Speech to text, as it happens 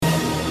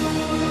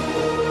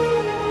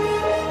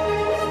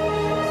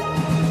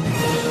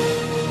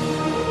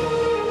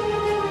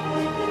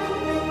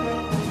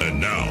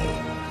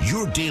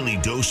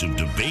dose of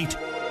debate,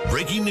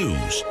 breaking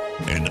news,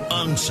 and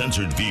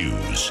uncensored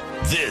views.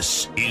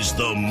 This is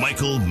the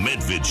Michael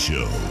Medved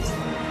Show.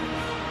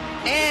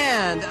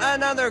 And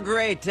another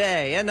great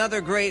day,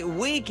 another great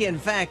week, in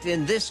fact,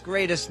 in this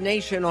greatest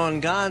nation on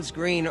God's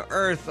green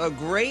earth. A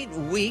great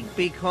week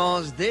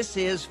because this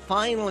is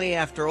finally,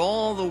 after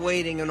all the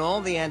waiting and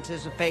all the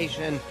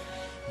anticipation,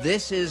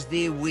 this is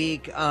the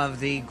week of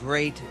the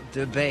great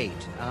debate.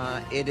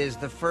 It is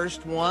the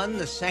first one.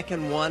 The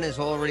second one has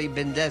already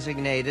been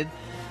designated.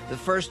 The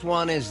first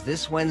one is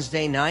this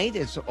Wednesday night.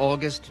 It's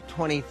August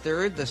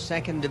 23rd. The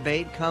second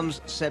debate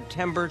comes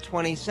September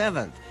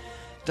 27th.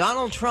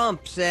 Donald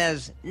Trump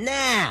says,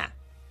 nah,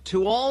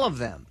 to all of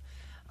them.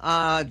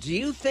 Do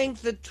you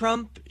think that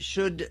Trump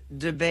should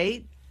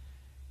debate?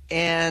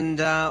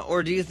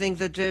 Or do you think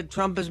that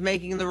Trump is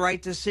making the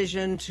right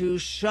decision to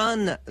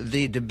shun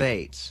the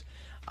debates?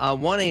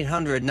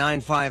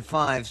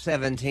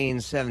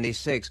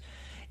 1-800-955-1776.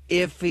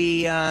 If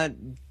he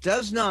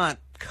does not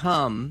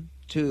come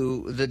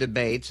to the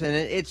debates, and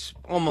it's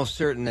almost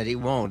certain that he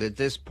won't at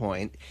this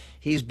point.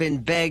 He's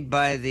been begged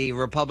by the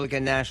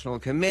Republican National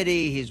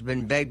Committee. He's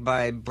been begged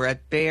by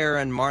Brett Baer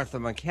and Martha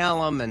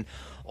McCallum and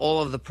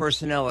all of the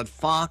personnel at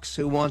Fox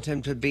who want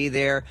him to be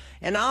there.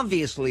 And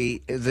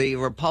obviously, the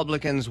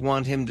Republicans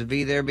want him to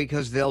be there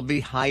because there'll be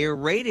higher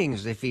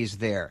ratings if he's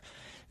there.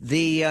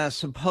 The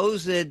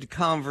supposed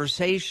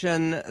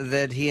conversation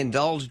that he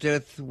indulged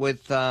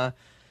with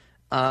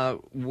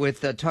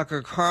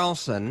Tucker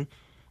Carlson,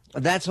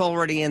 that's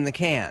already in the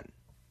can.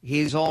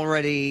 He's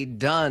already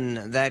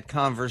done that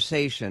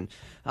conversation.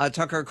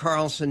 Tucker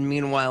Carlson,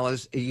 meanwhile,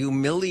 is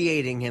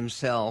humiliating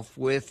himself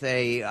with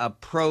a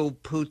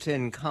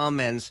pro-Putin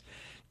comments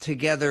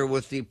together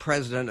with the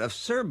president of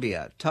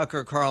Serbia.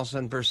 Tucker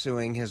Carlson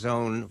pursuing his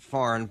own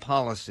foreign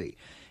policy.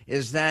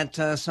 Is that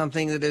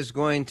something that is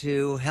going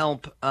to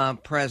help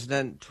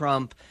President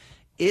Trump?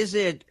 Is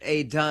it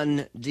a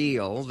done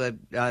deal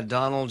that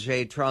Donald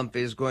J. Trump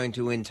is going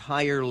to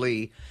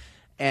entirely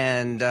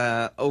and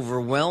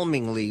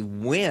overwhelmingly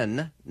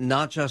win,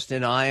 not just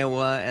in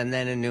Iowa and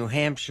then in New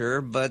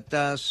Hampshire,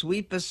 but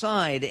sweep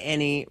aside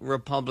any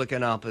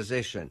Republican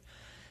opposition?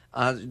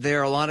 There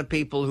are a lot of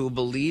people who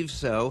believe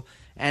so.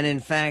 And in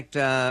fact,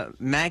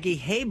 Maggie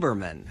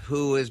Haberman,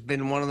 who has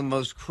been one of the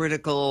most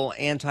critical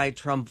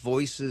anti-Trump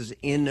voices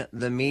in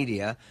the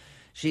media,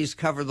 she's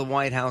covered the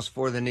White House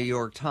for the New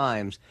York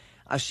Times.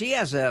 She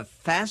has a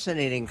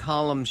fascinating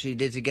column she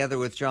did together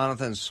with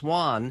Jonathan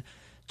Swan,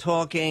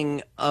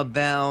 talking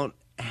about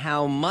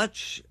how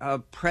much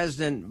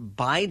President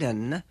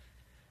Biden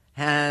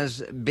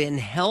has been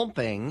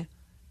helping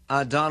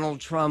Donald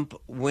Trump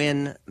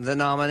win the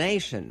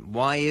nomination.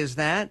 Why is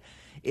that?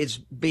 It's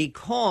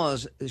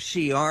because,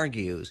 she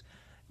argues,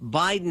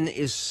 Biden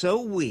is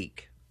so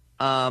weak,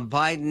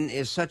 Biden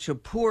is such a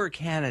poor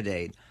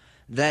candidate,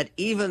 that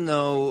even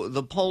though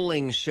the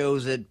polling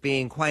shows it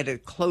being quite a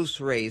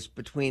close race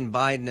between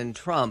Biden and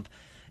Trump,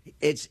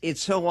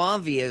 it's so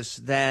obvious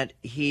that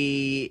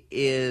he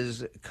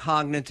is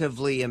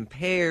cognitively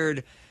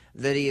impaired,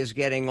 that he is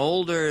getting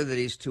older, that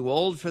he's too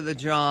old for the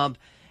job,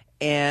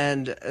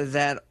 and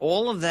that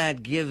all of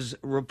that gives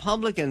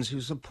Republicans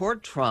who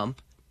support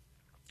Trump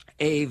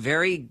a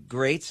very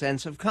great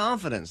sense of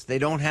confidence. They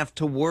don't have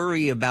to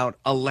worry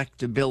about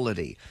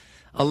electability.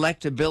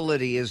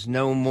 Electability is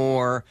no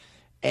more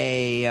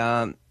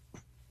a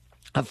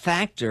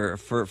factor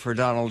for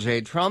Donald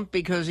J. Trump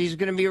because he's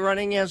going to be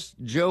running as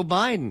Joe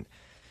Biden.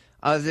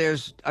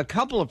 There's a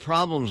couple of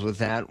problems with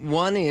that.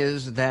 One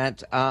is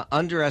that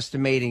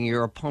underestimating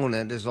your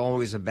opponent is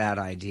always a bad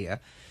idea.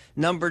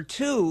 Number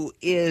two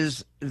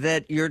is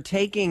that you're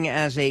taking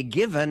as a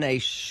given, a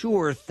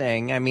sure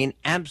thing, I mean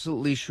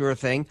absolutely sure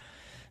thing,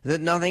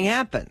 that nothing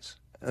happens,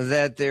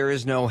 that there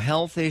is no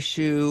health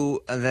issue,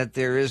 that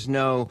there is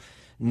no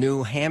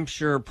New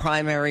Hampshire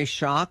primary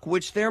shock,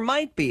 which there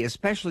might be,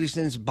 especially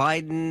since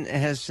Biden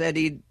has said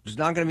he's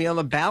not going to be on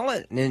the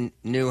ballot in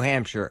New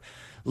Hampshire.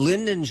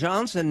 Lyndon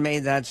Johnson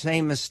made that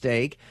same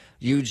mistake.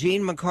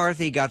 Eugene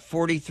McCarthy got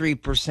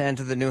 43%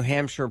 of the New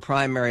Hampshire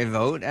primary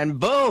vote, and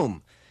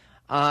boom,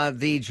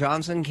 the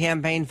Johnson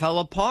campaign fell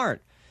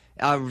apart.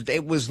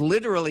 It was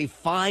literally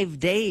 5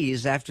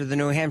 days after the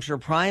New Hampshire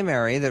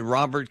primary that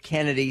Robert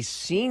Kennedy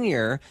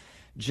Sr.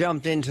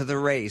 jumped into the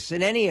race.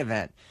 In any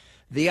event,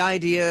 the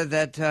idea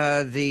that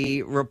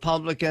the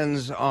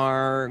Republicans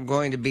are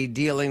going to be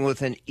dealing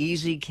with an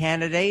easy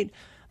candidate,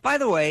 by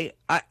the way,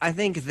 I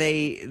think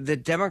the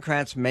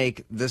Democrats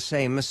make the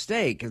same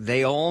mistake.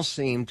 They all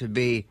seem to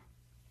be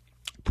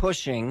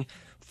pushing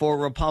for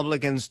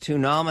Republicans to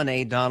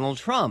nominate Donald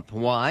Trump.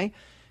 Why?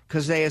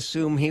 Because they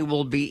assume he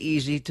will be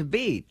easy to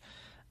beat.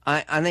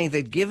 I think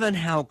that given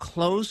how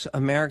close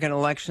American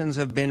elections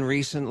have been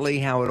recently,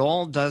 how it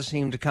all does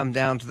seem to come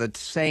down to the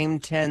same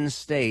 10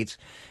 states,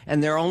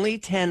 and there are only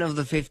 10 of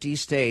the 50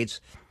 states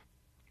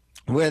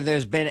where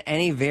there's been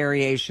any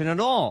variation at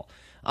all.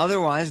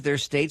 Otherwise,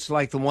 there's states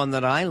like the one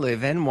that I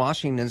live in,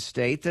 Washington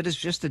State, that is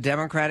just a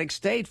Democratic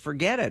state.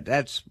 Forget it.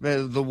 That's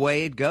the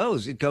way it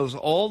goes. It goes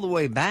all the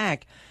way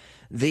back.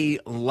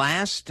 The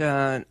last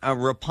a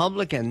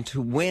Republican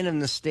to win in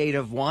the state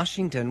of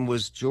Washington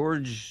was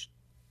George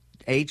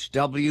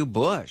H.W.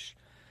 Bush.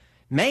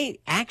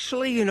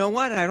 Actually, you know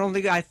what?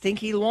 I think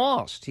he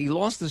lost. He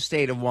lost the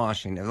state of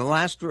Washington. The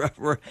last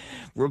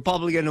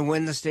Republican to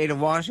win the state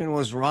of Washington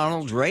was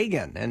Ronald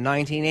Reagan in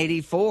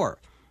 1984.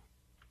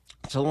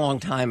 It's a long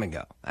time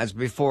ago. That's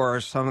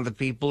before some of the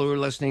people who are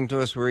listening to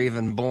us were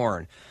even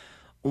born.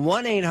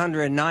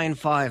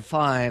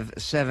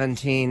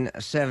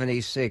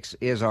 1-800-955-1776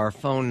 is our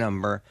phone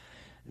number.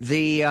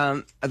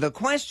 The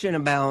question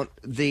about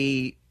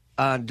the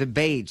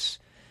debates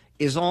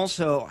is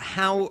also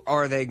how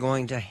are they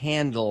going to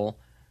handle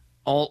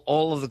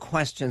all of the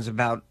questions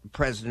about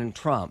President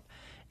Trump,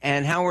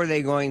 and how are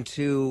they going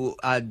to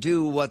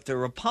do what the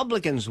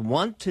Republicans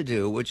want to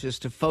do, which is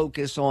to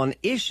focus on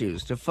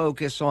issues, to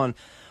focus on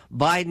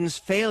Biden's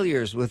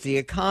failures with the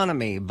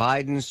economy,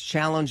 Biden's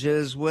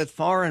challenges with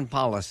foreign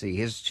policy,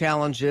 his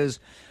challenges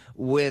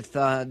with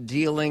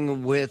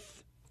dealing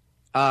with,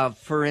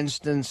 for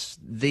instance,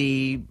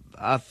 the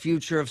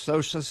future of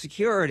Social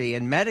Security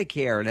and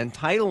Medicare and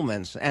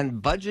entitlements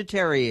and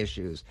budgetary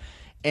issues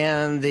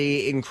and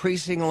the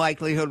increasing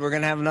likelihood we're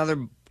going to have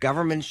another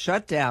government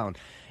shutdown.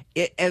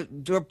 The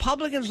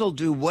Republicans will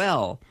do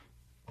well,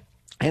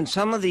 and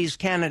some of these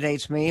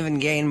candidates may even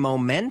gain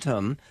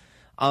momentum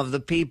of the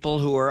people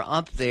who are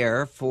up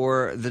there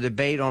for the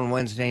debate on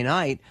Wednesday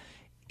night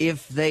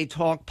if they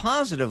talk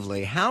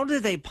positively. How do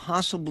they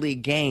possibly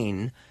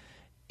gain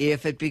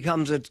if it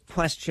becomes a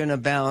question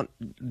about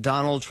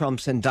Donald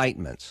Trump's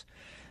indictments?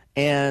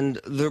 And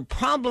the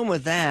problem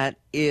with that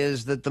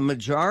is that the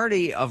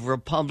majority of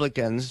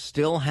Republicans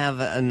still have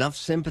enough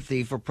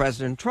sympathy for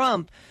President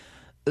Trump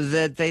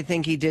that they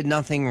think he did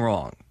nothing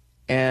wrong.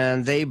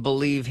 And they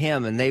believe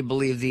him, and they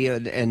believe the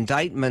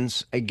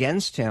indictments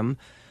against him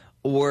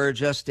were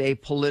just a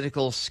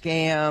political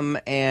scam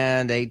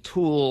and a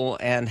tool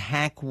and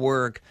hack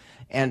work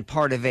and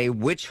part of a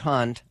witch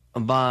hunt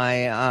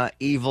by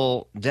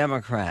evil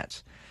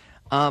Democrats.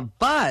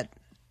 But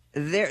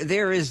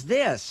there is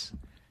this,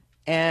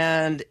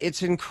 and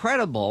it's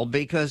incredible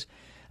because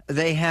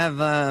they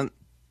have a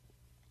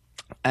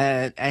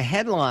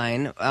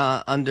headline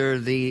under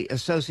the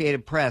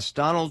Associated Press: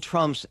 Donald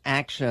Trump's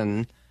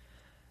actions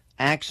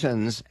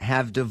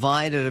have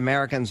divided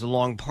Americans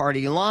along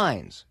party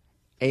lines.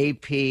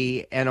 AP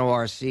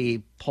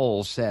NORC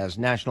poll says,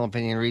 National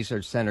Opinion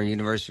Research Center,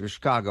 University of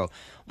Chicago.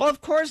 Well,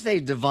 of course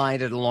they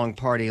divided along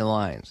party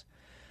lines.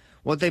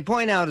 What they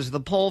point out is the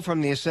poll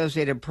from the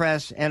Associated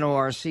Press,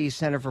 NORC,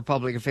 Center for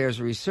Public Affairs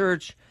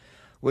Research,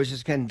 which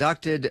is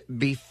conducted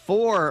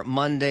before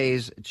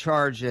Monday's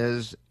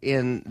charges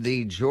in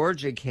the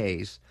Georgia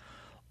case,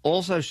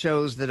 also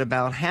shows that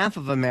about half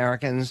of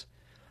Americans,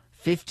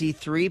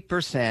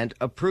 53%,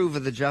 approve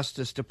of the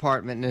Justice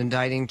Department in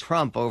indicting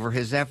Trump over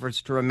his efforts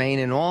to remain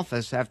in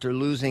office after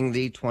losing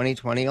the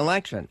 2020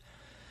 election.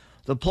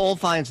 The poll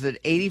finds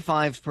that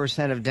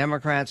 85% of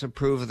Democrats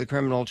approve of the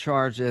criminal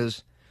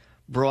charges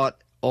brought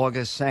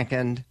August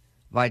 2nd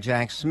by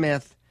Jack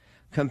Smith,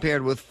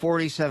 compared with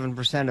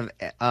 47%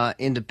 of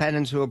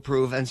independents who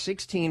approve and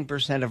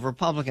 16% of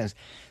Republicans.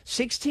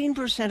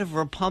 16% of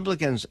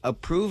Republicans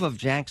approve of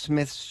Jack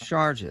Smith's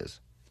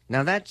charges.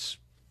 Now, that's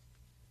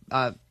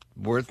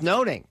worth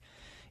noting.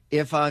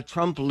 If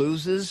Trump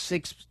loses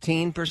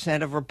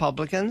 16% of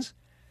Republicans,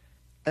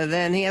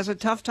 then he has a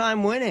tough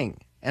time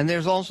winning. And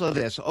there's also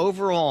this.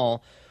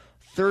 Overall,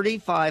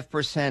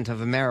 35%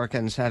 of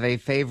Americans have a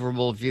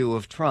favorable view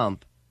of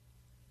Trump,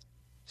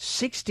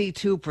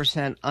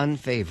 62%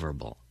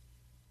 unfavorable.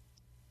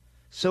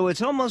 So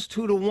it's almost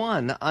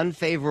 2-to-1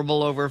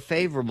 unfavorable over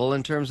favorable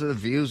in terms of the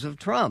views of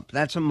Trump.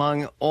 That's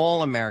among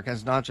all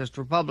Americans, not just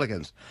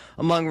Republicans.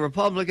 Among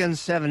Republicans,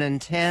 7 in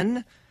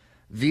 10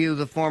 view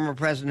the former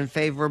president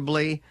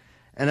favorably,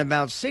 and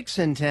about 6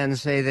 in 10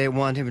 say they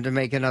want him to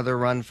make another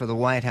run for the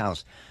White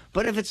House.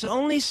 But if it's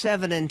only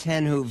 7 in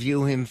 10 who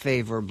view him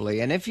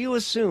favorably, and if you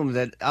assume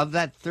that of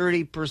that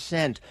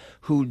 30%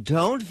 who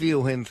don't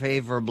view him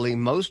favorably,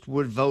 most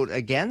would vote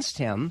against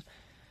him,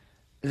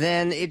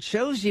 then it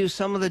shows you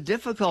some of the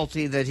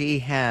difficulty that he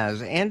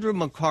has. Andrew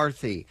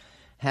McCarthy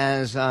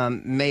has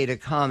made a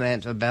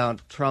comment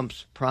about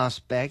Trump's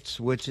prospects,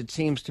 which it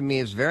seems to me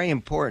is very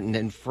important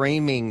in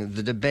framing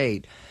the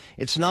debate.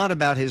 It's not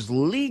about his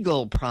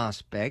legal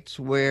prospects,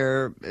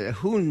 where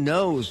who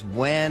knows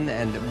when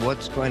and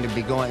what's going to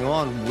be going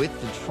on with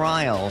the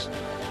trials.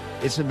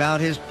 It's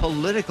about his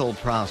political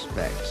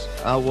prospects.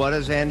 What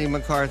does Andy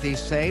McCarthy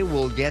say?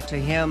 We'll get to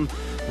him.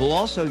 We'll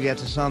also get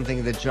to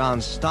something that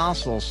John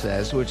Stossel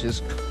says, which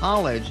is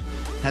college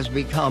has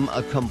become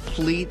a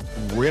complete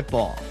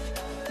ripoff.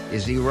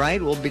 Is he right?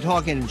 We'll be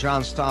talking to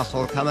John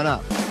Stossel coming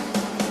up.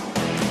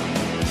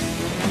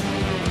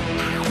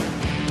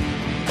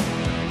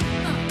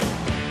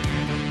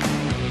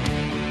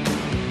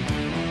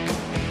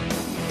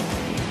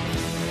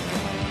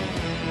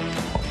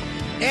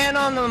 And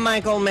on the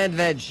Michael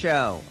Medved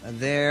Show,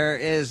 there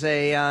is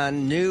a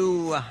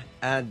new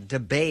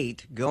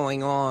debate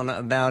going on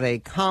about a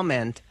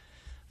comment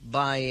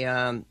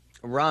by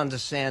Ron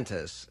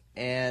DeSantis.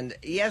 And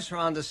yes,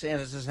 Ron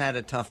DeSantis has had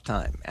a tough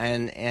time.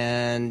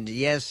 And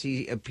yes,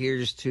 he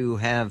appears to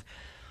have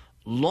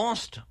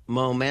lost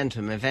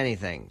momentum, if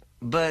anything.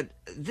 But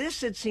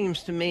this, it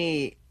seems to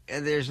me,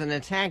 there's an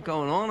attack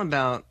going on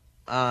about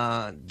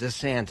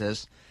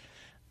DeSantis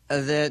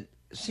that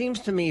seems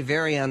to me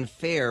very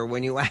unfair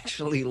when you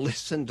actually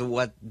listen to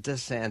what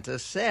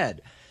DeSantis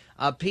said.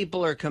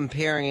 People are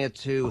comparing it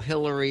to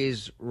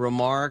Hillary's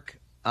remark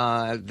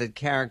that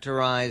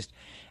characterized,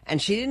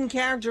 and she didn't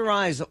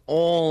characterize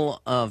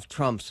all of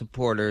Trump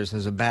supporters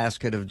as a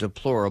basket of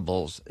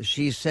deplorables.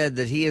 She said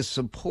that he is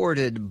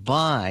supported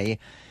by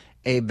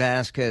a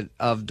basket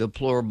of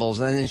deplorables,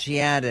 and then she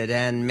added,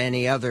 and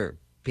many other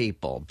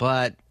people.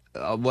 But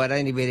what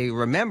anybody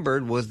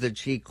remembered was that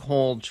she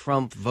called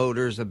Trump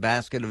voters a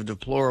basket of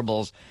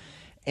deplorables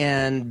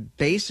and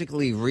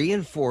basically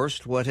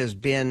reinforced what has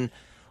been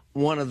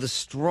one of the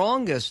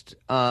strongest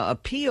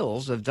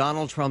appeals of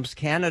Donald Trump's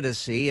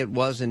candidacy. It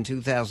was in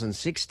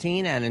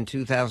 2016 and in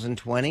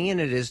 2020,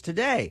 and it is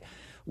today,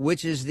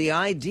 which is the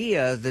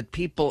idea that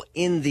people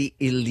in the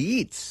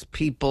elites,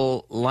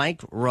 people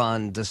like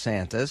Ron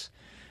DeSantis,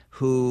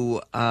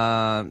 who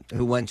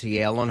went to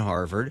Yale and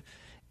Harvard,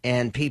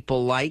 and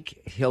people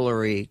like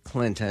Hillary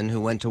Clinton,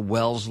 who went to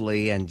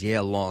Wellesley and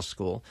Yale Law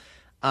School,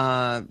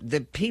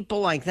 the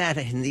people like that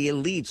and the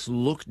elites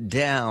looked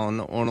down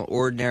on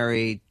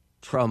ordinary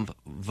Trump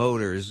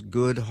voters,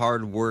 good,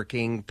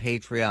 hardworking,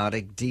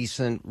 patriotic,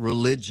 decent,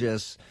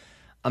 religious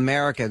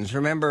Americans.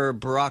 Remember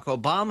Barack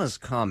Obama's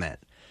comment,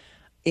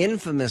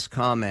 infamous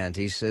comment.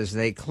 He says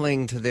they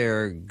cling to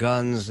their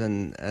guns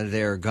and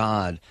their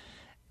God.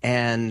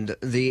 And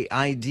the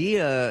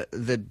idea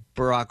that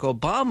Barack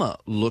Obama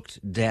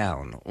looked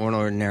down on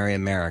ordinary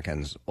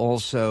Americans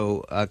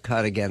also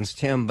cut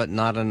against him, but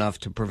not enough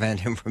to prevent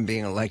him from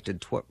being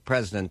elected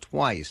president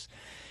twice.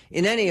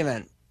 In any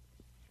event,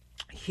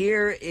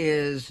 here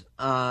is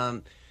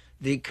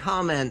the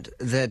comment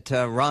that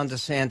Ron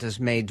DeSantis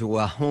made to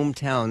a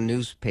hometown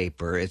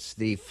newspaper. It's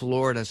the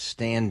Florida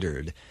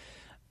Standard.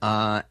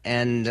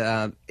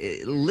 And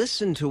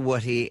listen to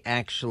what he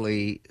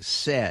actually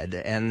said,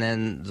 and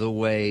then the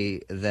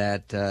way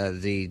that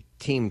the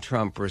Team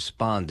Trump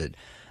responded.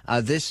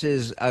 This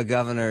is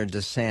Governor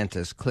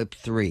DeSantis, clip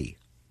 3.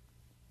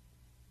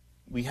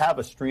 We have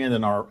a strand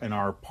in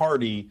our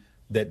party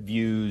that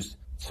views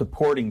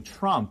supporting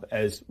Trump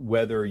as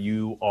whether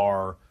you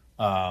are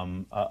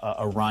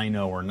a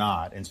rhino or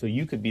not. And so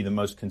you could be the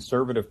most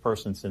conservative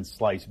person since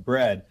sliced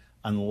bread.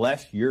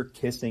 Unless you're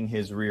kissing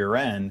his rear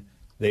end,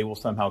 they will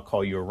somehow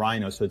call you a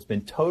rhino. So it's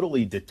been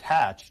totally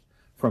detached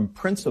from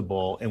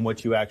principle and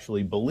what you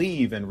actually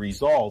believe and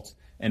results.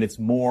 And it's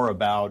more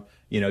about,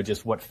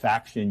 just what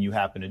faction you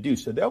happen to do.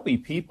 So there'll be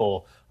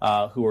people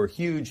who are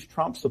huge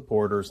Trump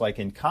supporters, like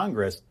in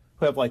Congress,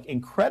 who have like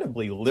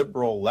incredibly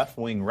liberal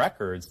left-wing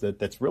records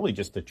that's really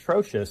just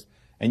atrocious.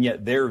 And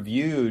yet they're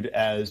viewed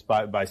as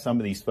by some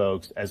of these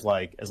folks as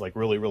like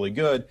really, really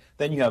good.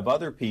 Then you have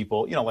other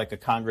people, like a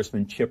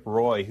Congressman Chip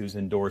Roy, who's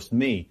endorsed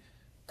me,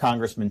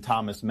 Congressman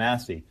Thomas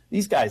Massey.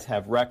 These guys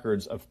have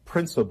records of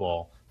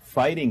principle,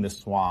 fighting the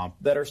swamp,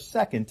 that are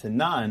second to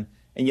none,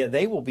 and yet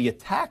they will be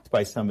attacked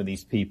by some of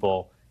these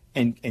people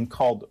and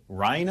called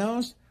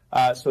rhinos.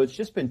 So it's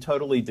just been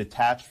totally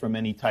detached from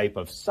any type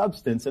of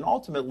substance, and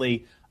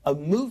ultimately a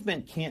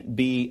movement can't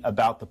be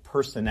about the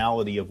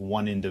personality of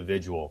one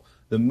individual.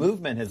 The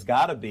movement has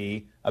got to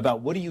be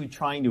about what are you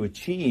trying to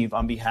achieve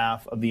on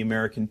behalf of the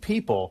American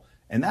people,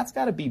 and that's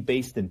got to be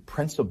based in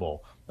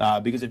principle.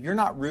 Because if you're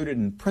not rooted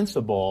in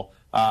principle,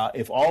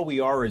 if all we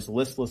are is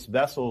listless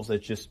vessels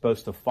that's just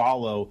supposed to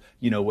follow,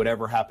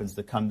 whatever happens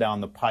to come down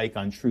the pike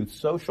on Truth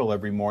Social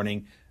every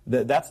morning,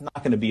 that's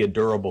not going to be a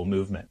durable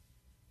movement.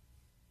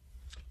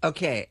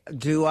 Okay.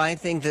 Do I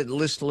think that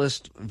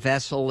listless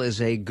vessel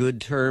is a good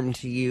term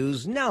to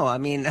use? No. I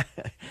mean,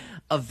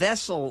 a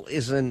vessel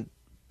isn't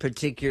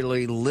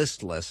particularly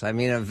listless. I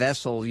mean, a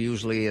vessel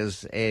usually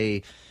is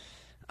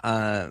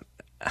not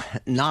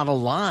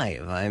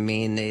alive. I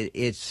mean,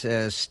 it's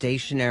a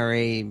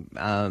stationary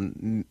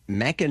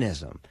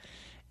mechanism.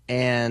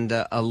 And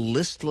a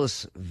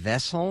listless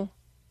vessel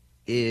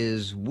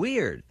is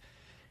weird.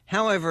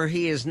 However,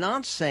 he is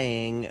not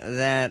saying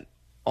that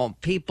all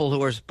people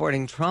who are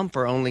supporting Trump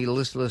are only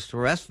listless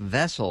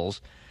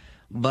vessels,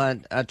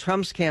 but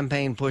Trump's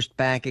campaign pushed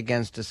back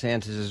against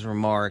DeSantis'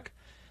 remark,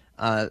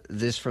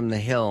 this from The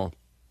Hill,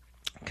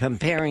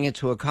 comparing it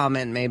to a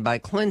comment made by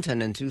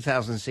Clinton in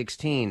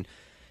 2016,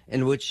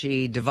 in which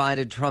she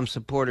divided Trump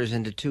supporters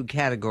into two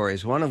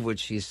categories, one of which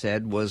she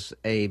said was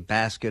a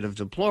basket of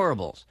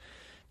deplorables.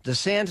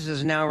 DeSantis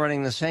is now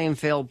running the same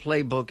failed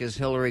playbook as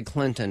Hillary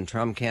Clinton,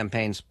 Trump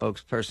campaign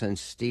spokesperson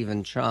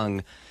Stephen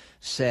Chung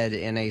said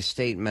in a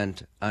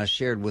statement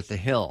shared with The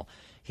Hill.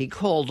 He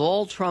called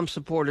all Trump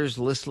supporters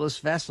listless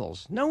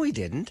vessels. No, he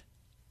didn't.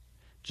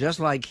 Just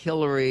like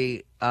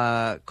Hillary,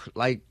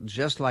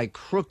 just like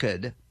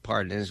crooked,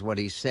 pardon is what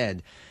he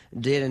said,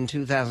 did in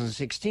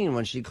 2016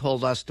 when she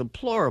called us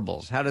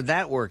deplorables. How did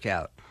that work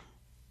out?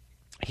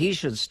 He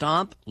should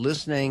stop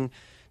listening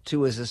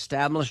to his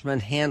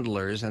establishment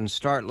handlers and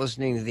start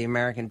listening to the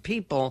American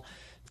people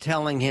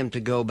telling him to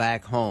go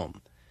back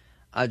home.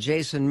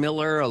 Jason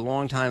Miller, a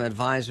longtime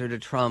advisor to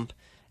Trump,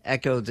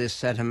 echoed this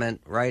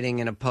sentiment, writing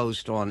in a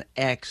post on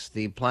X,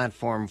 the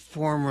platform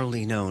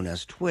formerly known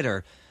as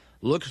Twitter.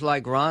 Looks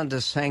like Ron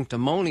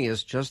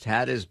DeSanctimonious just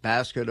had his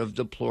basket of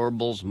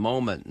deplorables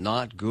moment.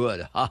 Not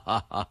good. Ha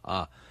ha ha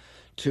ha.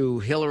 To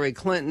Hillary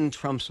Clinton,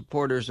 Trump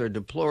supporters are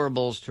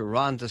deplorables. To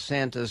Ron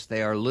DeSantis,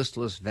 they are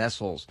listless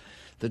vessels.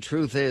 The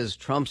truth is,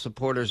 Trump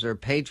supporters are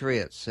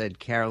patriots, said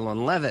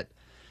Carolyn Levitt,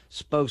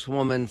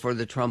 spokeswoman for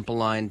the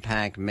Trump-aligned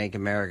PAC, Make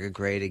America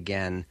Great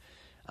Again.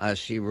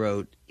 She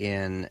wrote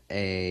in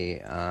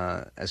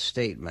a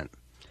statement.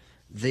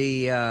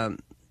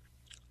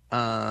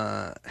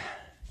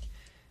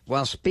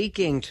 While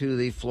speaking to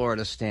the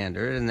Florida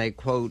Standard, and they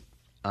quote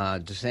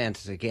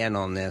DeSantis again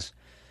on this,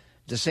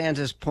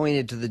 DeSantis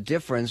pointed to the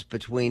difference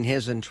between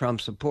his and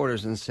Trump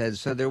supporters and said,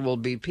 so there will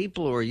be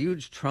people who are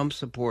huge Trump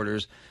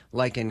supporters,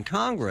 like in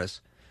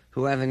Congress,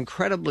 who have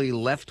incredibly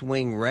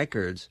left-wing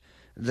records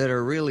that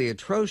are really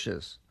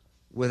atrocious,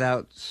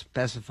 without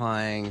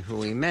specifying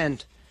who he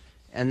meant.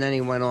 And then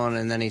he went on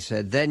and then he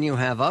said, then you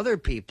have other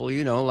people,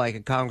 you know, like a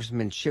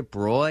Congressman Chip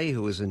Roy,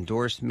 who has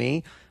endorsed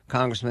me,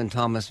 Congressman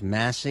Thomas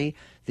Massey.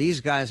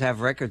 These guys have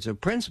records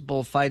of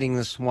principle fighting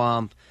the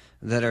swamp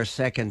that are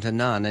second to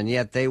none, and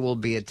yet they will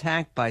be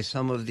attacked by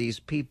some of these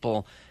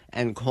people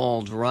and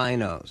called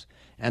rhinos.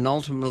 And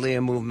ultimately,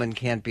 a movement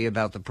can't be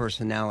about the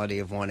personality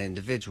of one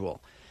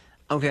individual.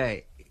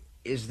 Okay,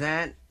 is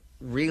that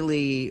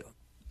really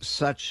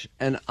such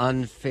an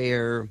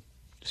unfair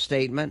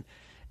statement?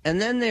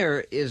 And then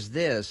there is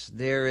this.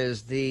 There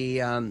is the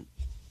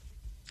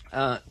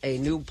a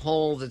new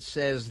poll that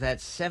says that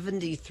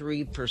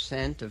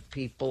 73% of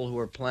people who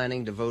are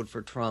planning to vote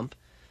for Trump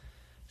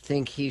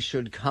think he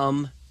should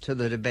come to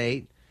the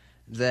debate,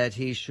 that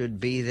he should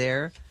be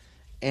there.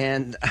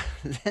 And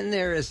then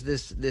there is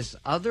this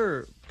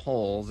other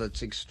poll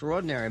that's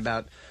extraordinary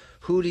about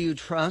who do you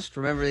trust.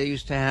 Remember, they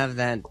used to have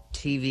that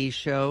TV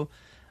show,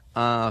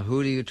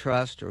 Who Do You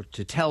Trust? Or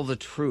To Tell the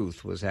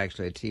Truth was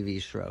actually a TV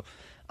show.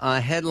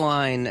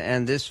 Headline,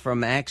 and this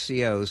from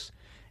Axios,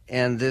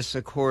 and this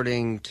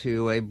according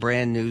to a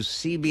brand new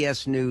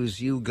CBS News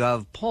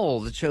YouGov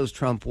poll that shows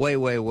Trump way,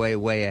 way, way,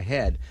 way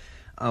ahead,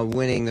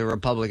 winning the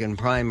Republican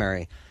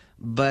primary.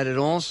 But it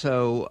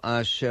also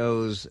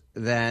shows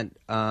that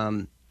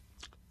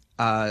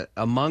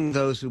among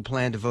those who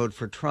plan to vote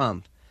for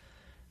Trump,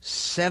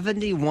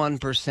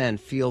 71%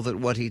 feel that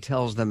what he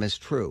tells them is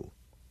true,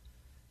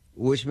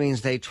 which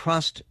means they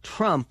trust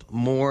Trump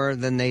more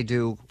than they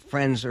do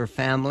friends or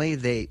family.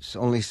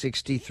 Only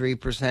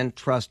 63%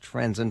 trust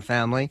friends and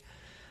family.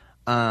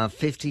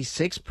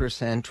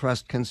 56%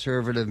 trust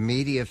conservative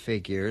media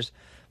figures,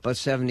 but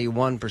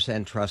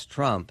 71% trust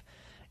Trump.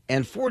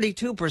 And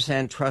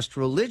 42% trust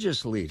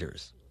religious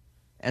leaders,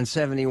 and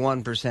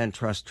 71%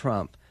 trust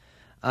Trump.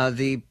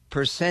 The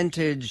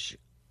percentage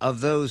of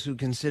those who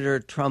consider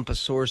Trump a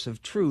source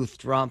of truth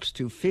drops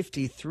to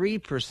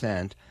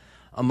 53%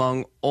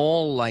 among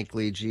all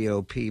likely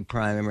GOP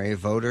primary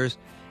voters,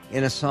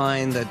 in a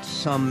sign that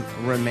some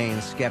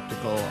remain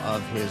skeptical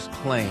of his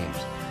claims.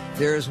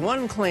 There is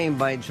one claim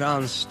by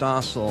John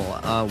Stossel,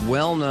 a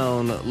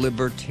well-known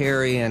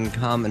libertarian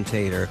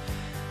commentator,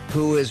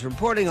 who is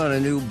reporting on a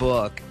new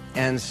book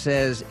and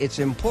says it's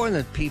important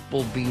that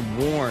people be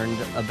warned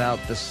about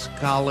the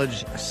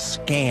college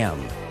scam.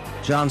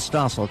 John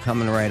Stossel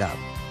coming right up.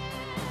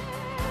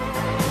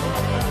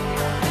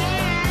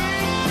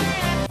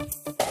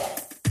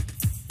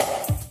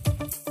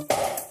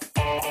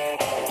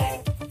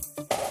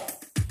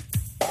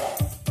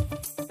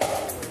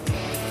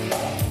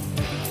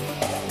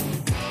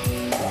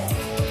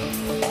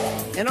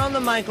 And on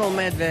the Michael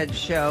Medved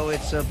Show,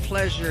 it's a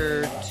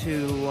pleasure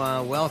to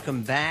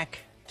welcome back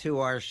to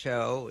our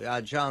show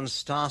John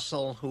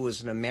Stossel, who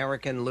is an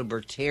American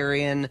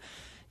libertarian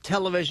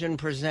television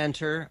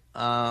presenter,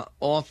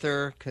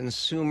 author,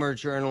 consumer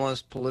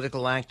journalist,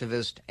 political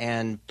activist,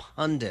 and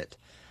pundit.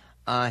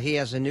 He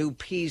has a new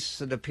piece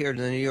that appeared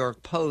in the New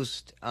York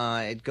Post.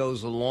 It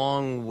goes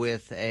along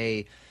with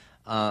a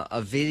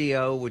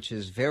video, which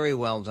is very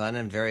well done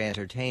and very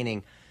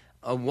entertaining.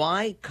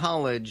 Why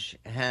college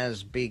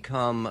has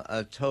become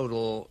a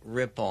total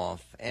ripoff.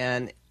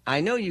 And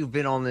I know you've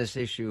been on this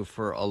issue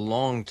for a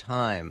long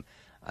time,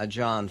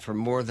 John, for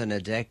more than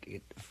a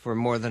decade.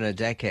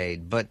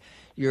 But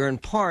you're in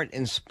part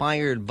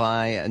inspired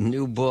by a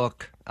new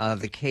book,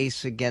 The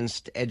Case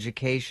Against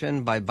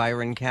Education by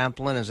Byron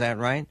Kaplan. Is that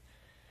right?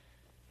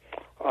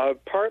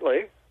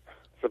 Partly.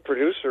 The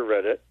producer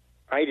read it.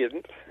 I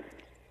didn't.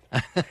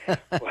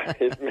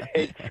 It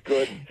makes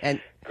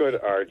good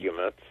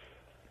arguments.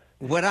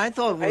 What I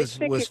thought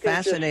was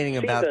fascinating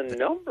about the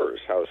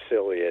numbers, how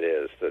silly it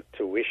is, the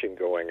tuition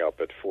going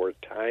up at 4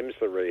 times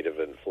the rate of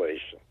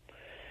inflation.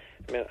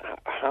 I mean,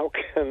 how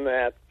can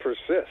that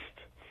persist?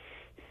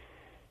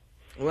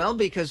 Well,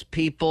 because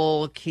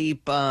people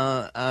keep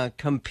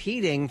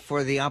competing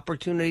for the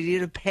opportunity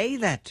to pay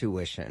that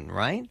tuition,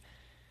 right?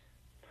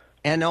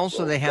 And also,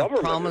 Well, they have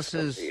government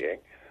promises. is competing.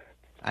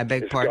 I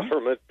beg It's pardon?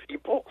 government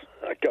people.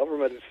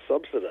 Government is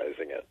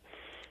subsidizing it.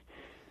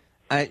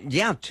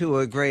 Yeah, to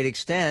a great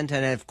extent.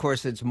 And of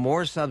course, it's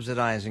more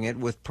subsidizing it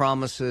with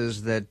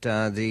promises that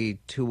the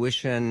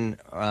tuition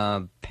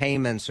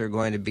payments are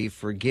going to be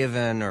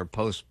forgiven or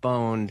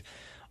postponed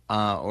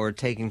or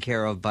taken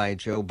care of by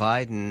Joe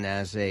Biden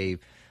as an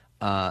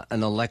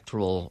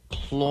electoral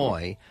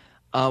ploy.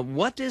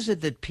 What is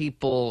it that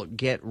people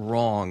get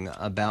wrong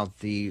about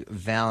the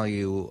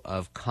value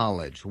of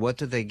college? What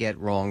do they get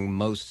wrong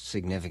most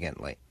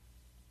significantly?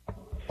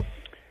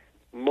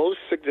 Most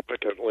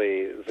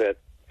significantly, that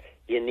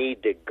you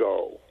need to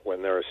go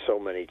when there are so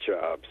many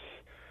jobs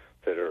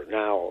that are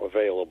now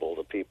available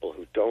to people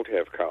who don't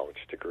have college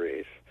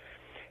degrees.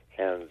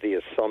 And the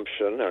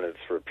assumption, and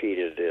it's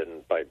repeated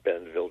by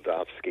Ben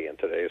Vildovsky in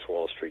today's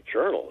Wall Street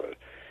Journal, that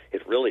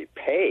it really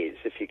pays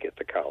if you get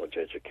the college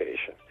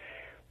education.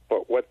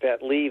 But what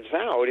that leaves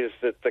out is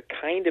that the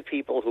kind of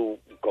people who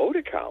go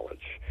to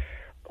college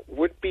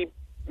would be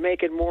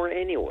making more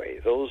anyway.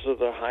 Those are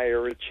the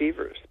higher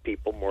achievers,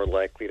 people more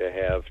likely to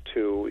have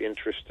two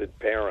interested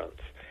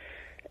parents.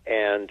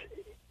 And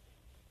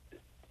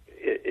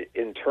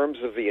in terms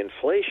of the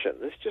inflation,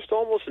 there's just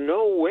almost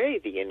no way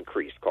the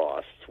increased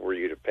costs, were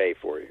you to pay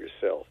for it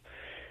yourself,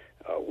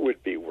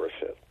 would be worth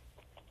it.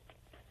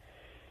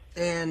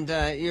 And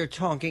you're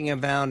talking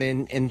about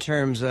in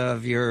terms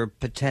of your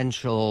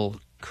potential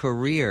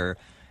career.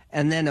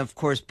 And then, of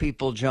course,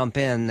 people jump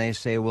in. They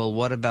say, well,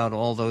 what about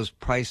all those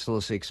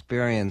priceless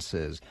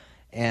experiences?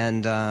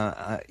 And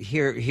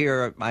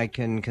here I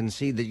can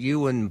concede that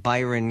you and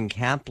Byron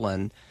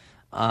Kaplan,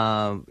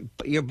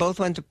 you both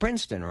went to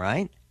Princeton,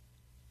 right?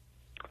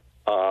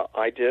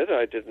 I did.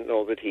 I didn't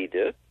know that he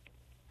did.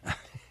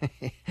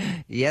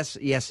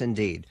 Yes,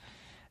 indeed.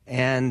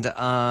 And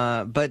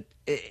but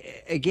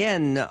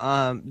again,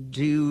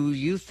 do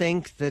you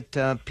think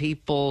that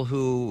people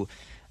who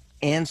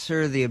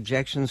answer the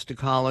objections to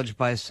college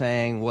by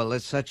saying, well,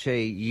 it's such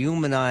a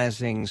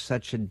humanizing,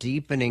 such a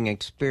deepening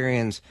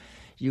experience,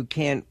 you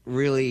can't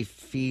really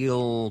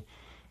feel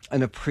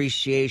an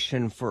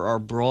appreciation for our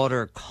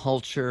broader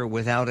culture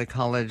without a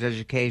college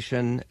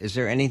education? Is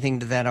there anything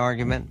to that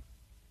argument?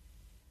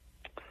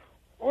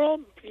 Well,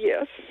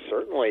 yes,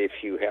 certainly if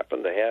you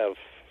happen to have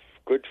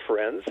good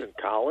friends in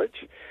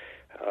college,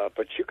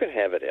 but you could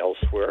have it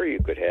elsewhere. You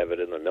could have it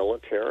in the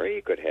military.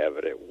 You could have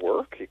it at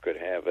work. You could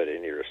have it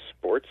in your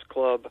sports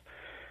club.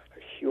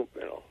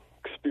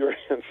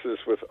 Experiences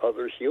with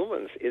other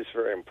humans is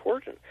very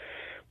important.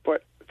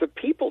 But the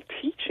people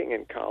teaching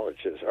in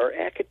colleges are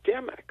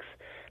academics.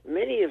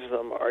 Many of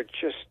them are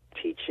just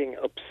teaching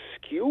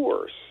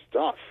obscure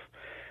stuff,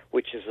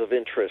 which is of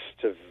interest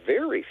to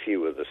very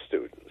few of the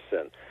students.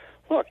 And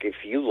look,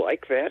 if you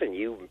like that and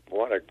you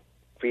want to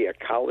be a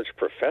college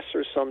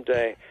professor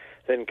someday,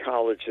 then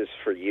college is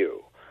for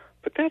you.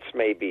 But that's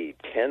maybe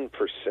 10%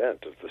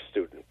 of the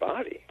student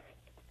body.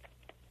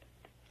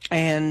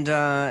 And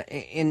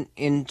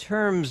in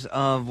terms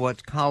of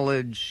what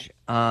colleges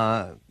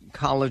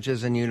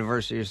and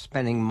universities are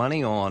spending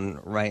money on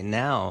right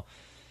now,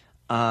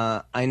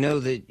 I know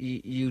that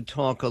you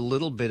talk a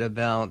little bit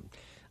about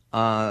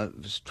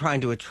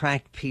trying to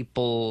attract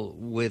people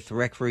with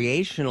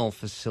recreational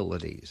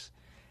facilities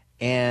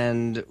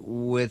and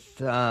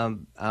with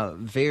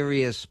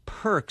various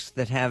perks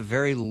that have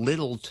very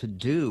little to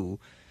do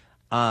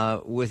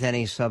with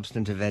any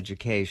substantive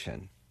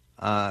education,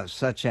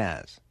 such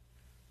as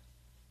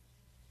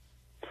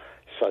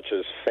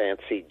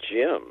fancy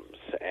gyms,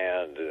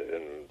 and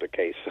in the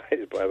case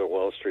cited by the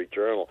Wall Street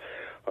Journal,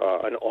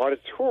 an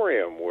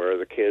auditorium where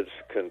the kids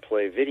can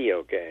play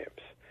video games.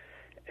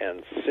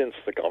 And since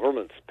the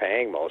government's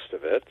paying most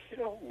of it,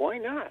 why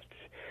not?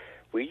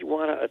 We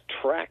want to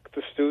attract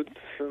the students,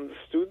 and the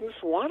students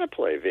want to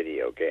play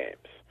video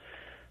games.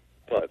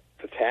 But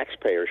the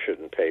taxpayer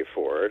shouldn't pay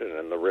for it, and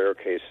in the rare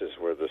cases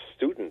where the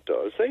student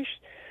does,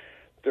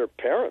 their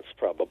parents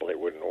probably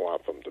wouldn't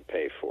want them to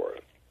pay for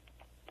it.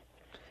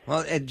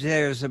 Well,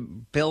 there's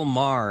Bill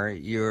Maher,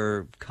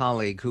 your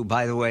colleague, who,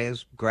 by the way,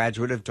 is a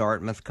graduate of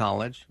Dartmouth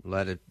College,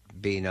 let it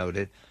be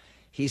noted.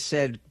 He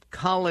said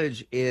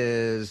college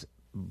is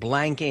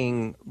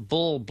blanking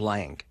bull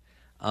blank,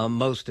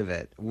 most of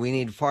it. We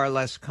need far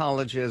less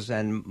colleges,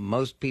 and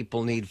most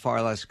people need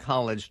far less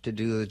college to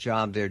do the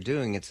job they're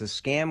doing. It's a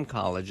scam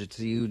college. It's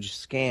a huge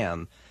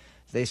scam.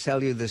 They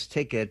sell you this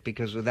ticket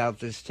because without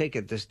this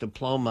ticket, this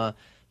diploma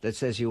that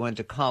says you went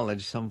to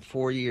college, some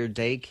 4-year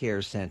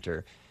daycare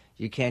center,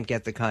 you can't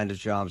get the kind of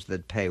jobs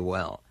that pay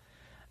well.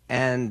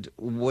 And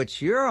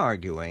what you're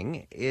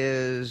arguing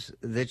is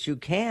that you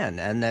can,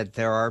 and that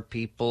there are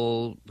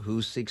people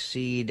who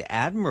succeed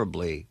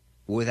admirably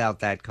without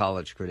that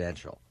college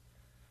credential.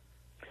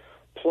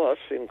 Plus,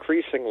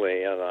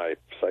 increasingly, and I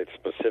cite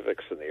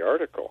specifics in the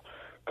article,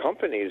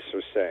 companies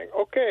are saying,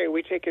 okay,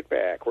 we take it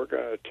back. We're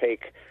going to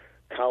take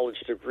college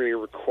degree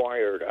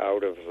required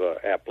out of the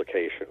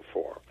application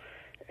form.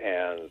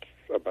 And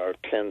about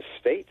 10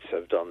 states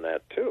have done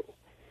that too.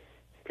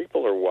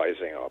 People are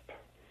wising up.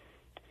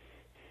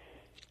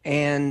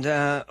 And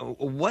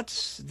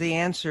what's the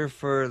answer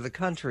for the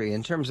country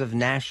in terms of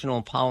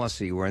national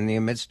policy? We're in the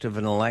midst of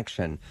an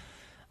election.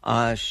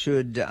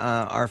 Should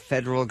our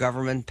federal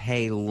government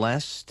pay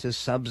less to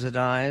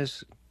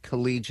subsidize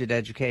collegiate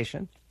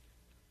education?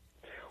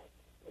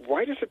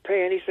 Why does it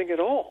pay anything at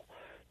all?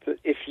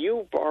 If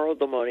you borrowed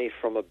the money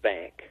from a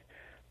bank,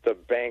 the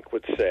bank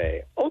would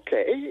say,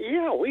 okay,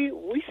 yeah,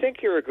 we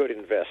think you're a good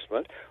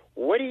investment.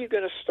 What are you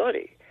going to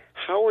study?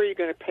 How are you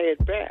going to pay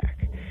it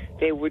back?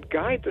 They would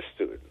guide the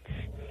students.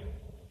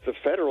 The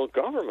federal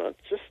government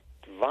just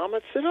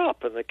vomits it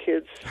up, and the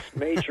kids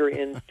major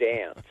in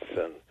dance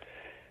and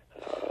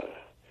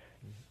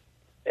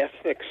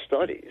ethnic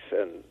studies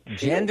and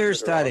gender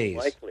studies.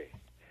 Unlikely.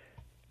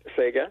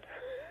 Say again?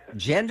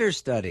 Gender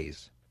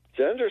studies.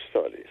 Gender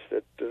studies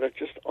that are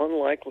just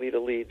unlikely to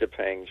lead to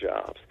paying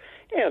jobs.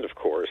 And, of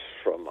course,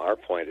 from our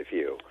point of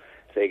view,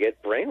 they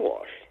get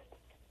brainwashed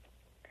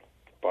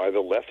by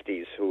the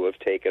lefties who have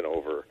taken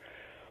over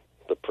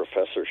the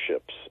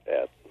professorships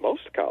at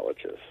most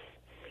colleges,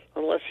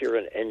 unless you're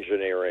in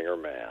engineering or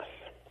math.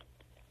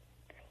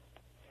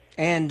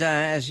 And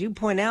as you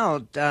point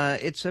out,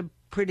 it's a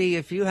pretty,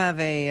 if you have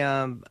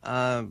a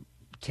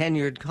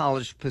tenured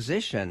college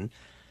position,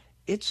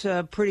 it's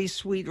a pretty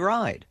sweet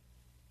ride.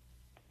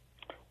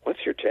 Once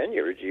you're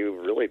tenured,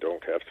 you really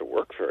don't have to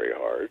work very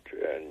hard,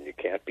 and you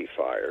can't be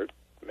fired.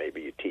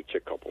 Maybe you teach a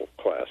couple of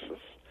classes.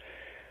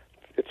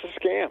 It's a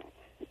scam,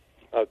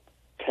 a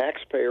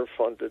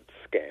taxpayer-funded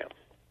scam.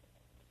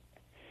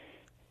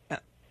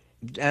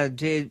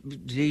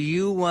 Do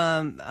you?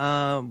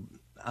 I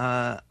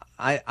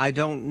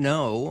don't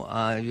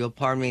know. You'll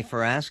pardon me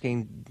for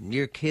asking.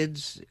 Your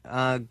kids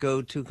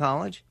go to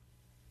college?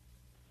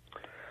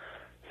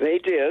 They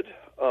did.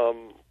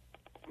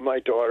 My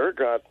daughter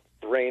got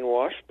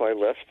brainwashed by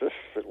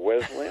leftists at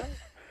Wesleyan,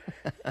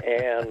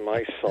 and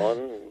my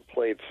son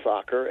played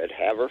soccer at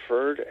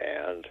Haverford,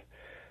 and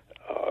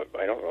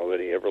I don't know that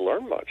he ever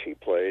learned much. He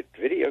played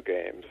video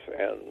games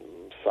and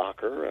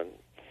soccer and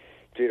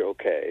did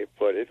okay,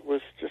 but it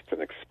was just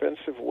an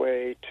expensive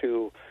way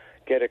to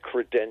get a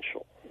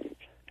credential.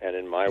 And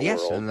in my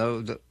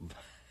world,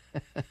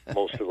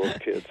 most of those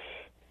kids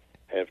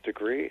have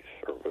degrees,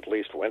 or at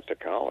least went to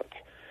college.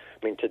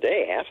 I mean,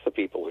 today, half the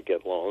people who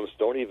get loans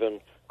don't even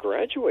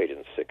graduate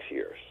in 6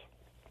 years.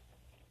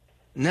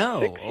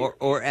 No,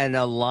 and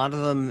a lot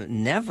of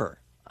them never.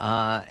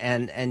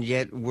 And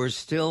yet we're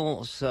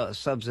still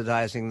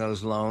subsidizing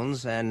those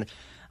loans, and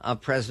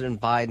President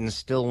Biden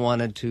still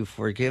wanted to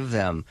forgive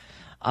them.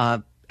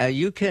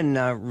 You can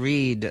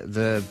read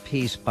the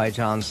piece by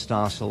John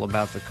Stossel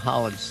about the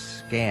college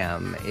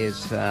scam.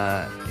 It's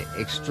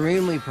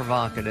extremely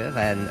provocative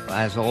and,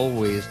 as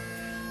always,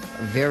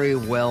 very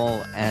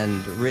well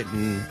and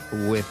written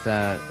with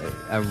a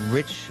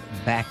rich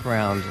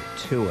background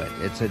to it.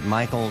 It's at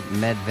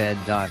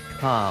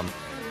michaelmedved.com.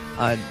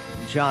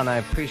 John, I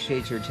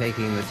appreciate your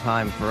taking the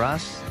time for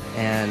us,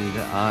 and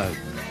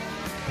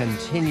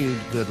continued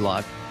good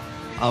luck.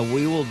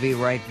 We will be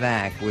right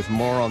back with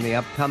more on the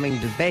upcoming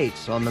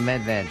debates on The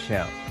Medved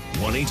Show.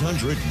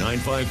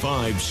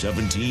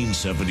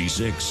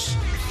 1-800-955-1776.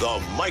 The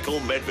Michael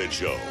Medved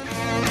Show.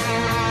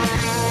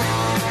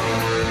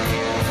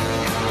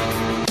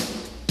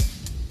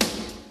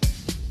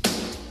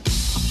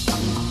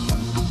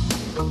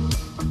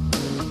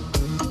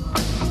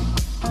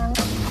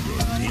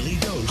 Your daily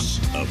dose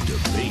of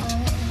debate.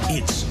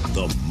 It's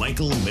The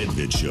Michael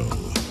Medved Show.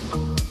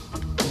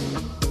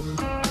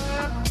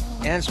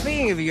 And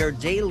speaking of your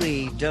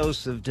daily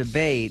dose of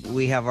debate,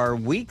 we have our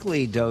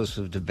weekly dose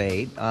of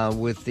debate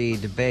with the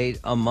debate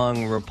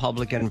among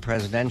Republican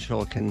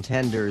presidential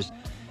contenders.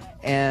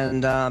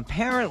 And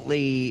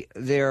apparently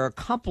there are a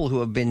couple who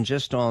have been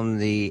just on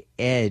the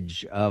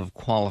edge of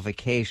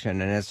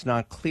qualification, and it's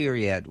not clear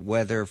yet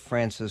whether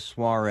Francis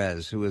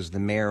Suarez, who is the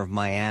mayor of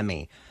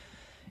Miami,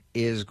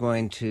 is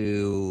going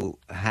to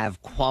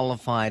have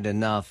qualified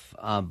enough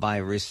by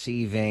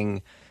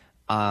receiving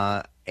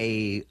a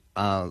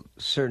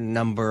certain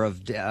number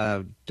of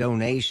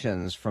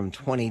donations from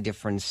 20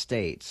 different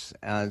states.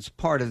 It's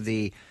part of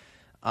the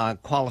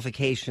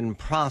qualification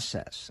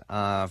process.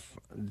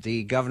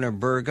 The Governor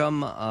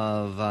Burgum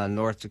of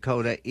North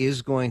Dakota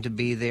is going to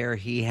be there.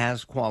 He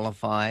has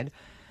qualified.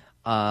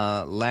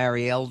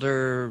 Larry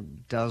Elder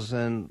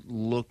doesn't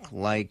look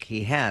like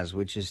he has,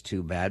 which is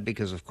too bad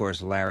because, of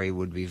course, Larry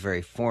would be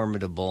very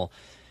formidable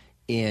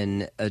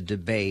in a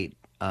debate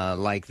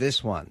like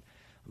this one.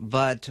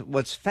 But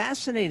what's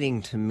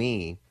fascinating to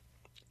me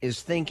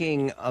is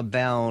thinking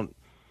about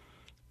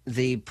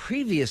the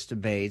previous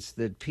debates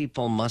that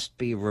people must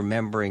be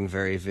remembering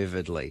very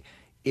vividly.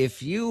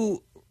 If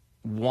you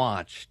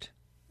watched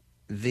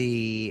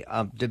the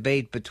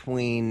debate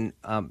between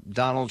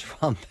Donald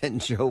Trump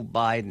and Joe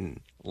Biden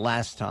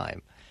last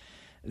time,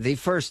 the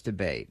first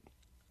debate,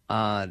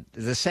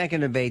 the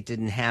second debate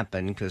didn't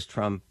happen because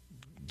Trump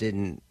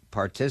didn't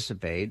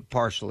participate.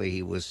 Partially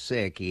he was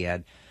sick. He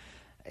had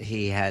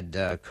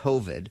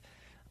COVID,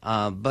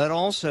 but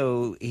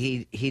also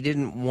he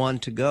didn't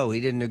want to go. He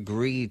didn't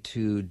agree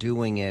to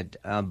doing it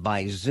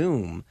by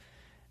Zoom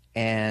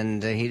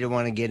And he didn't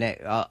want to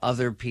get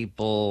other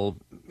people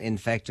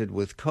infected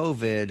with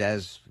COVID,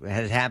 as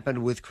had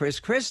happened with Chris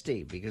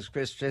Christie, because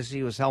Chris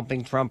Christie was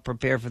helping Trump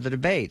prepare for the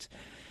debates.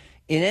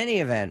 In any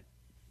event,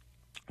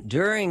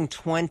 during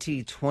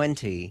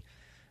 2020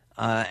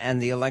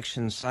 and the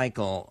election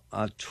cycle,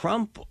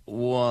 Trump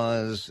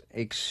was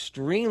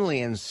extremely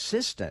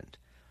insistent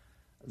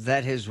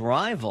that his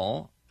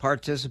rival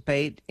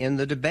participate in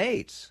the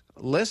debates.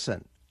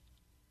 Listen.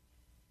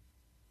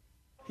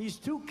 He's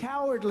too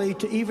cowardly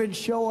to even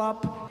show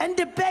up and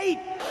debate.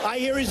 I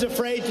hear he's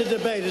afraid to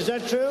debate. Is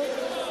that true?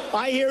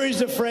 I hear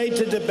he's afraid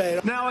to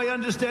debate. Now I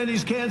understand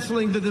he's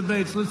canceling the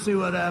debates. Let's see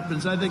what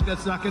happens. I think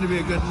that's not going to be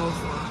a good move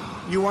for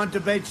him. You want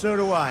debate? So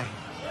do I.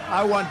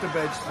 I want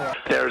debates, too.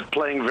 They're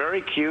playing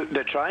very cute.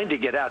 They're trying to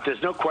get out.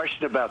 There's no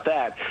question about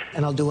that.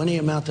 And I'll do any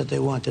amount that they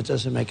want. It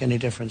doesn't make any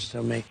difference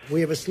to me.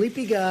 We have a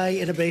sleepy guy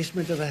in a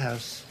basement of a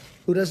house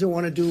who doesn't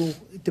want to do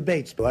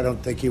debates. I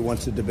don't think he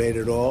wants to debate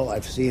at all.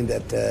 I've seen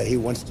that he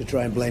wants to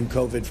try and blame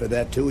COVID for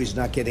that, too. He's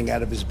not getting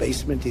out of his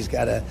basement. He's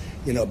got a,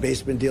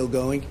 basement deal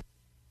going.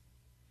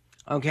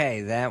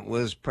 Okay, that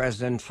was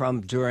President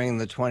Trump during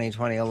the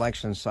 2020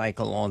 election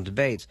cycle on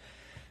debates.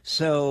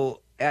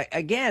 So,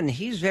 again,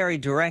 he's very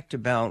direct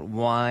about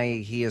why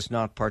he is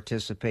not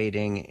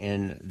participating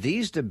in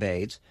these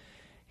debates.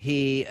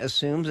 He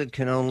assumes it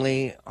can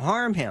only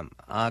harm him.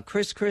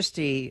 Chris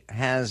Christie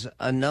has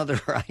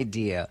another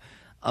idea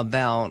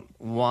about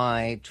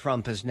why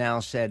Trump has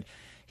now said,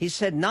 he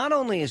said not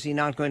only is he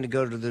not going to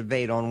go to the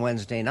debate on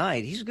Wednesday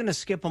night, he's going to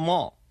skip them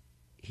all.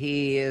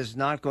 He is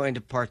not going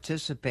to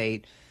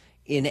participate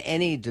in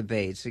any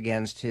debates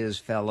against his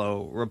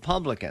fellow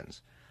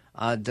Republicans.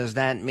 Does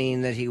that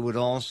mean that he would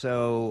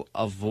also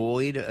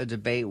avoid a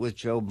debate with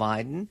Joe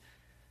Biden?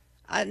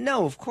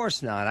 No, of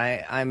course not.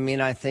 I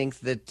mean, I think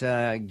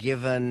that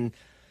given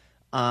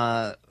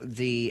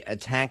the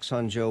attacks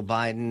on Joe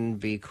Biden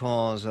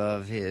because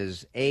of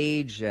his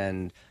age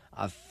and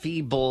a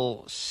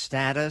feeble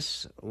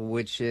status,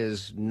 which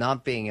is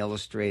not being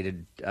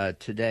illustrated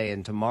today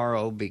and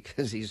tomorrow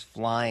because he's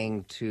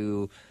flying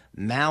to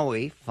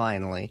Maui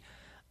finally,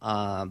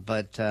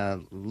 but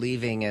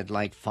leaving at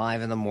like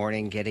 5 in the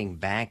morning, getting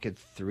back at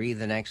 3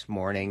 the next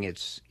morning.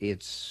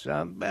 It's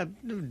a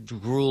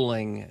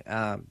grueling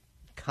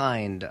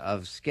kind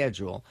of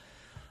schedule.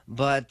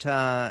 But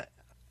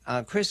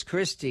Chris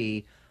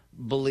Christie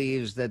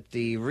believes that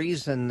the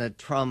reason that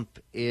Trump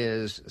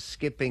is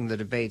skipping the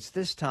debates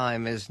this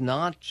time is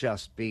not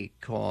just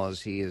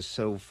because he is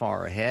so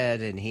far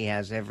ahead and he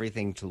has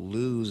everything to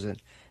lose and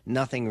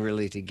nothing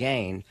really to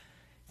gain.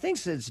 He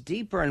thinks it's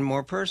deeper and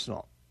more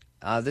personal.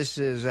 This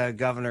is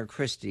Governor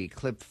Christie,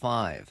 clip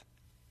 5.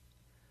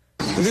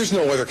 There's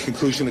no other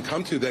conclusion to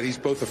come to that he's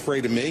both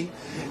afraid of me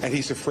and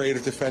he's afraid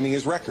of defending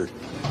his record.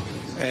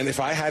 And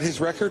if I had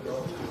his record,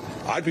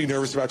 I'd be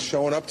nervous about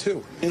showing up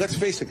too. And let's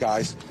face it,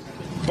 guys,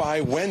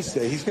 by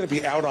Wednesday, he's going to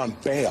be out on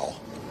bail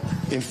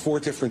in 4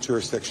 different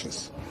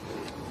jurisdictions.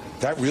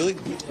 That really,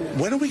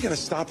 when are we going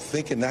to stop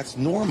thinking that's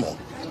normal?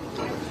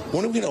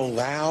 When are we going to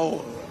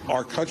allow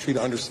our country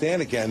to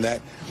understand again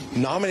that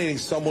nominating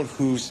someone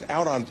who's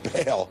out on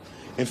bail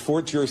in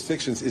 4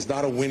 jurisdictions is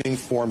not a winning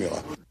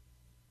formula?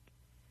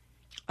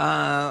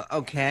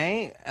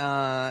 Okay.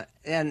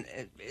 And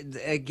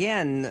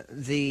again,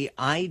 the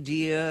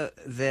idea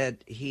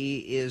that he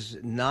is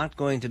not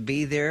going to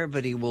be there,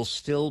 but he will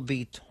still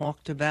be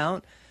talked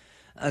about.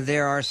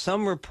 There are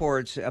some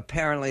reports,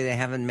 apparently they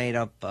haven't made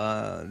up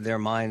their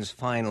minds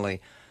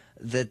finally,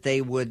 that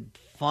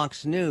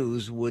Fox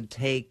News would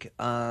take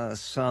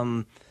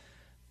some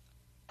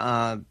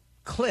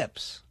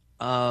clips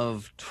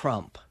of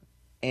Trump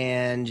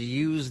and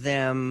use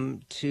them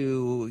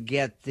to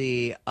get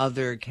the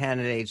other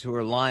candidates who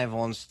are live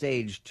on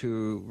stage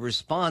to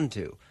respond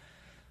to.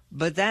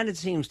 But that, it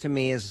seems to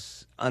me,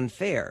 is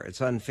unfair.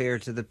 It's unfair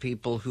to the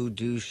people who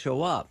do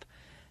show up.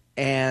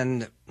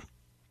 And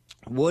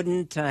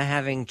wouldn't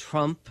having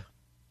Trump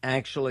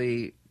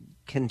actually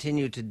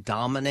continue to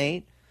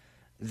dominate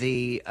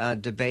the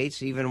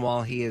debates even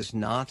while he is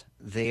not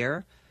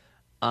there?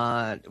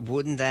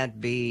 Wouldn't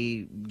that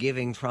be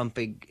giving Trump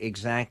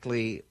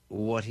exactly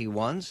what he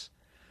wants?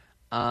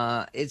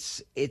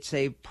 It's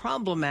a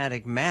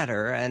problematic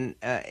matter, and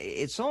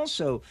it's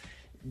also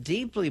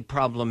deeply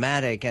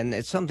problematic, and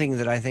it's something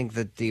that I think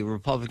that the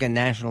Republican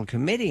National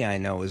Committee, I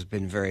know, has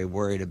been very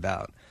worried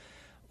about,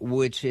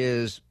 which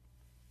is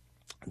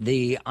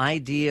the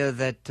idea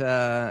that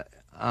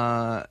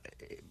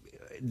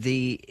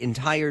the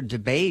entire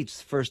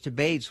first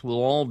debates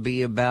will all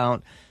be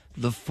about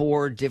the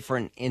 4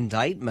 different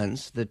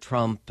indictments that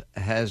Trump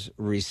has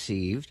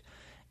received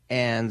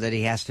and that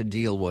he has to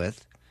deal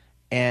with,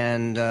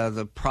 and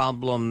the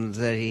problem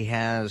that he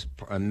has,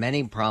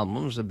 many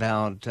problems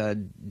about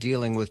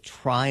dealing with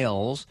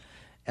trials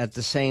at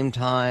the same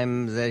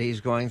time that he's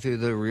going through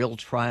the real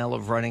trial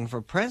of running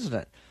for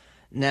president.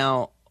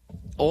 Now,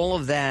 all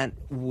of that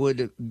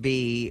would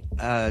be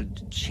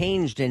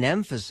changed in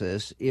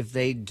emphasis if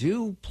they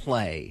do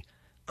play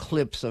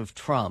clips of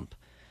Trump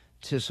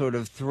to sort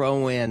of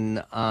throw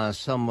in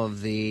some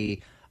of the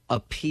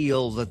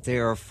appeal that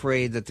they're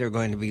afraid that they're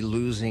going to be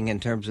losing in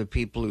terms of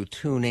people who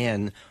tune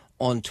in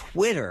on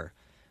Twitter,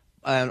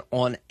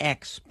 on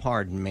X,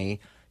 pardon me,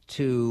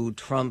 to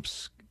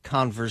Trump's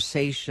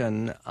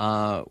conversation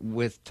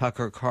with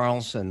Tucker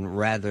Carlson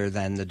rather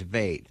than the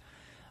debate.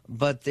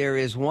 But there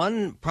is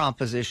one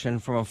proposition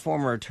from a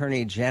former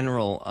Attorney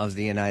General of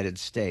the United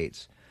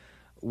States,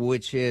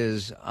 which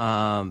is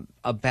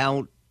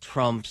about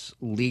Trump's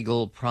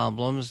legal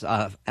problems.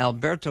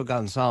 Alberto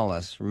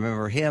Gonzales,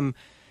 remember him?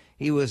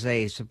 He was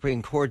a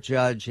Supreme Court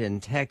judge in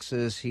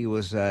Texas. He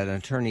was an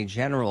Attorney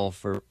General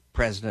for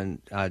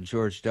President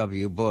George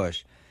W.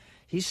 Bush.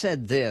 He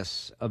said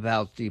this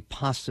about the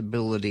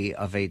possibility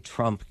of a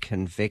Trump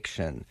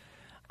conviction.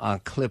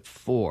 Clip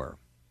 4.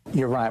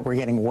 You're right. We're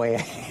getting way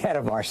ahead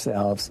of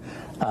ourselves.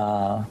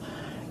 I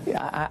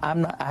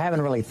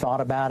haven't really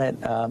thought about it.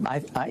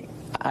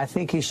 I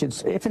think he should,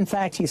 if in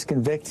fact he's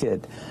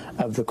convicted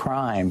of the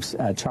crimes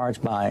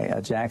charged by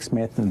Jack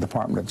Smith in the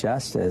Department of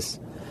Justice,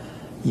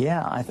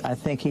 yeah, I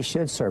think he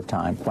should serve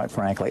time, quite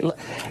frankly. Look,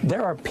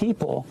 there are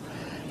people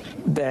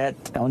that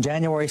on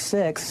January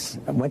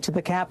 6th went to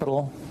the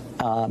Capitol,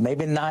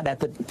 maybe not at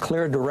the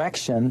clear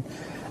direction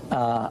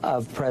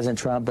of President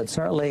Trump, but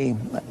certainly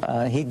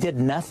he did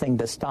nothing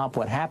to stop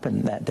what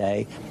happened that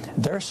day.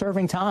 They're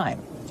serving time.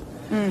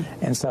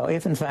 And so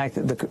if, in fact,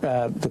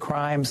 the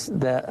crimes,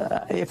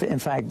 if, in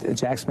fact,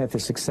 Jack Smith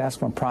is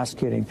successful in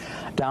prosecuting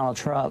Donald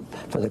Trump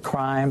for the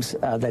crimes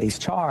that he's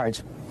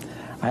charged,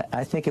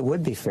 I think it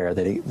would be fair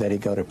that he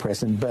go to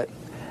prison, but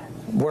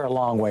we're a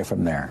long way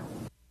from there.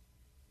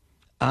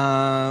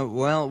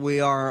 Well, we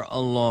are a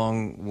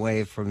long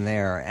way from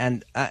there.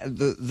 And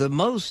the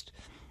most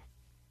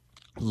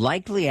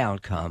likely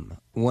outcome,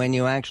 when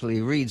you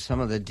actually read some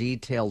of the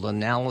detailed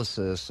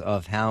analysis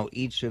of how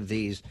each of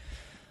these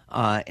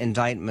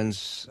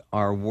indictments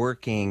are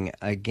working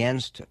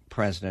against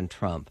President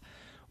Trump,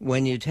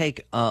 when you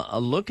take a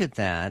look at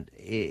that,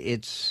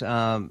 it's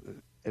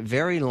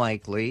very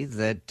likely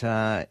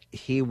that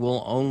he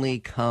will only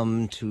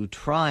come to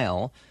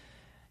trial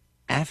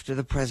after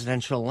the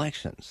presidential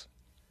elections.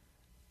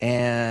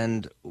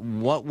 And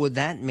what would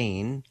that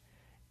mean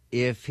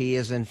if he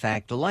is in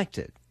fact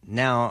elected?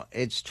 Now,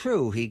 it's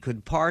true, he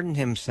could pardon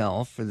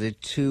himself for the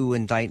 2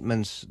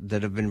 indictments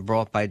that have been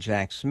brought by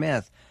Jack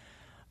Smith,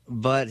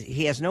 but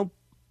he has no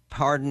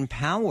pardon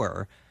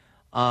power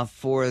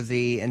for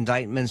the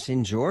indictments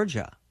in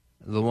Georgia,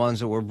 the ones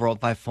that were brought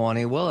by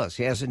Fani Willis.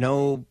 He has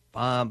no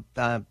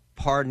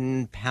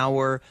pardon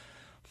power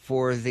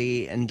for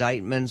the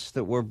indictments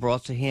that were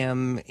brought to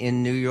him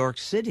in New York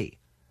City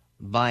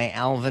by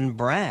Alvin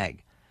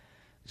Bragg.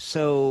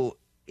 So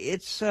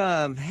it's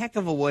a heck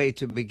of a way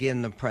to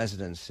begin the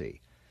presidency.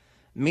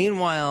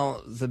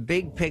 Meanwhile, the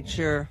big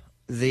picture,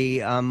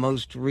 the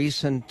most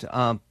recent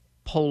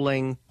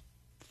polling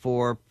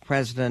for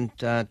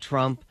President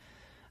Trump,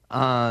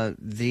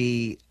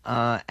 the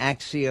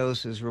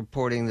Axios is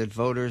reporting that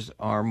voters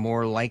are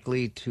more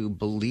likely to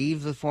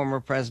believe the former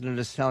president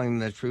is telling them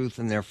the truth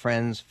than their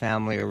friends,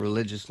 family, or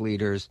religious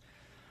leaders.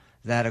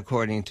 That,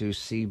 according to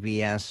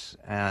CBS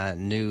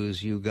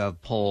News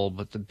YouGov poll.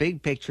 But the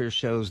big picture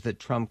shows that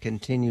Trump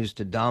continues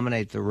to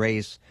dominate the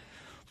race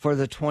for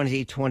the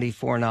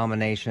 2024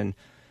 nomination,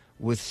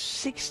 with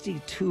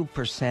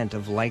 62%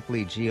 of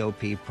likely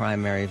GOP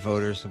primary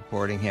voters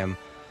supporting him,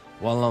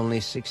 while only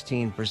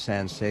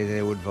 16% say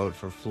they would vote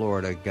for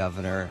Florida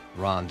Governor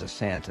Ron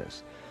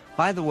DeSantis.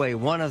 By the way,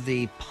 one of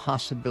the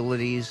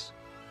possibilities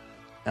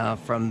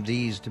from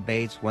these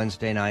debates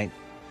Wednesday night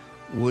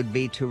would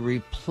be to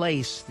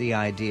replace the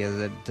idea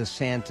that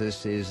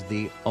DeSantis is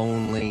the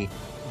only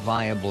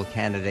viable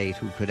candidate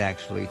who could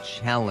actually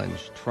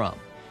challenge Trump.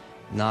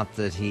 Not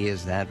that he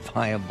is that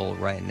viable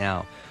right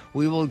now.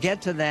 We will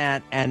get to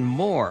that and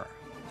more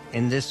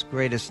in this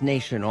greatest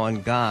nation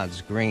on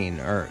God's green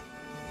earth.